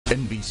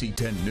NBC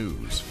 10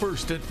 News,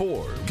 First at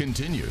 4,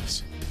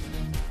 continues.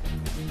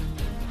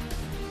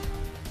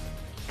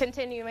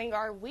 Continuing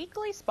our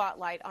weekly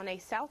spotlight on a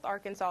South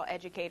Arkansas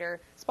educator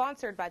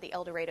sponsored by the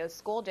El Dorado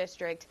School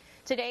District,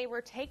 today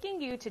we're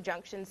taking you to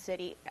Junction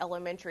City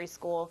Elementary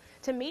School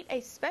to meet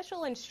a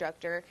special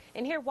instructor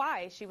and hear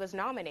why she was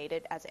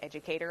nominated as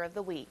Educator of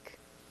the Week.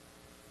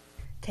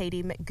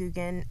 Katie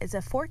McGoogan is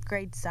a fourth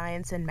grade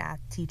science and math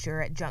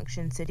teacher at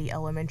Junction City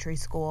Elementary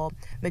School.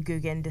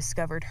 McGoogan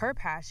discovered her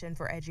passion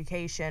for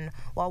education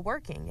while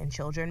working in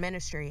children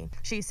ministry.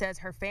 She says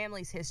her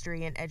family's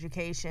history in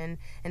education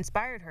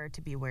inspired her to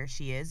be where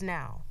she is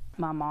now.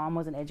 My mom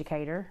was an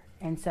educator,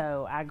 and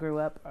so I grew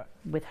up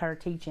with her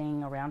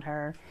teaching around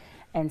her,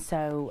 and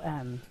so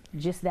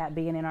just that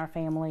being in our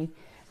family,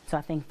 so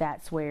I think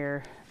that's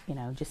where, you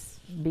know, just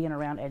being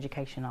around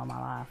education all my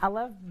life. I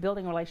love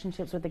building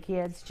relationships with the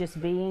kids, just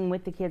being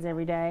with the kids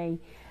every day.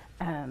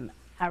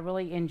 I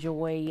really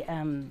enjoy,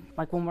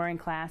 like when we're in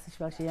class,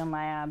 especially in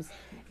labs,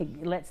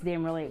 it lets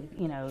them really,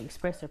 you know,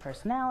 express their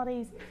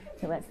personalities.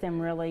 It lets them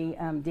really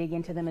dig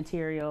into the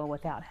material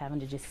without having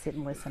to just sit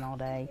and listen all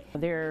day.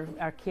 They're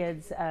our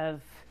kids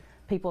of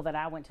people that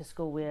I went to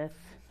school with,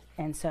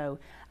 and so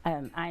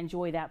I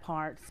enjoy that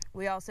part.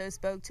 We also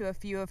spoke to a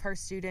few of her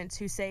students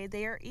who say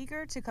they are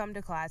eager to come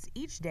to class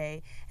each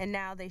day, and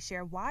now they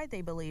share why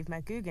they believe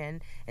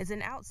McGoogan is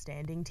an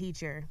outstanding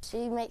teacher.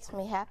 She makes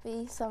me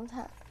happy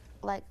sometimes,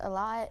 like a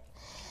lot,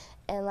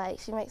 and like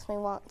she makes me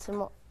want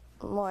to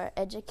more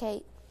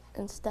educate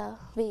and stuff,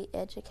 be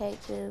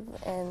educative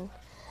and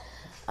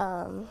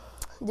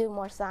do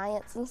more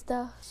science and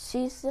stuff.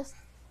 She's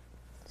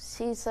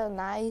so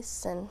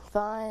nice and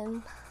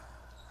fun.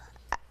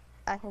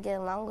 I can get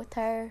along with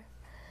her,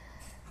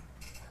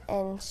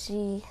 and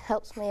she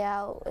helps me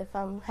out if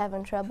I'm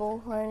having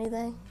trouble or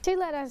anything. She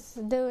let us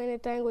do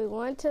anything we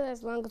want to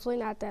as long as we're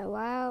not that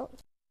loud.